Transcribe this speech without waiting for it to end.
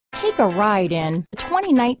Take a ride in the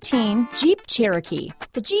 2019 Jeep Cherokee.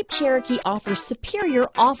 The Jeep Cherokee offers superior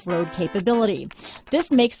off-road capability.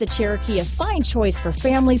 This makes the Cherokee a fine choice for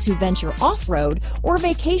families who venture off-road or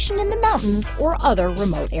vacation in the mountains or other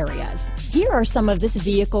remote areas. Here are some of this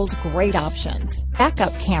vehicle's great options: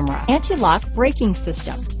 backup camera, anti-lock braking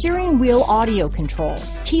system, steering wheel audio controls,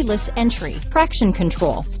 keyless entry, traction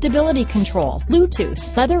control, stability control, Bluetooth,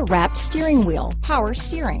 leather-wrapped steering wheel, power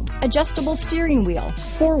steering, adjustable steering wheel,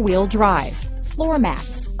 four-wheel drive, floor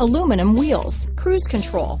mats, aluminum wheels, cruise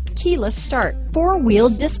control, keyless start, four-wheel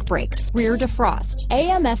disc brakes, rear defrost,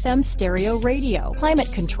 AM/FM stereo radio, climate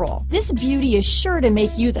control. This beauty is sure to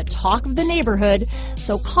make you the talk of the neighborhood,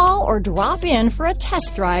 so call or drop in for a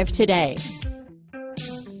test drive today.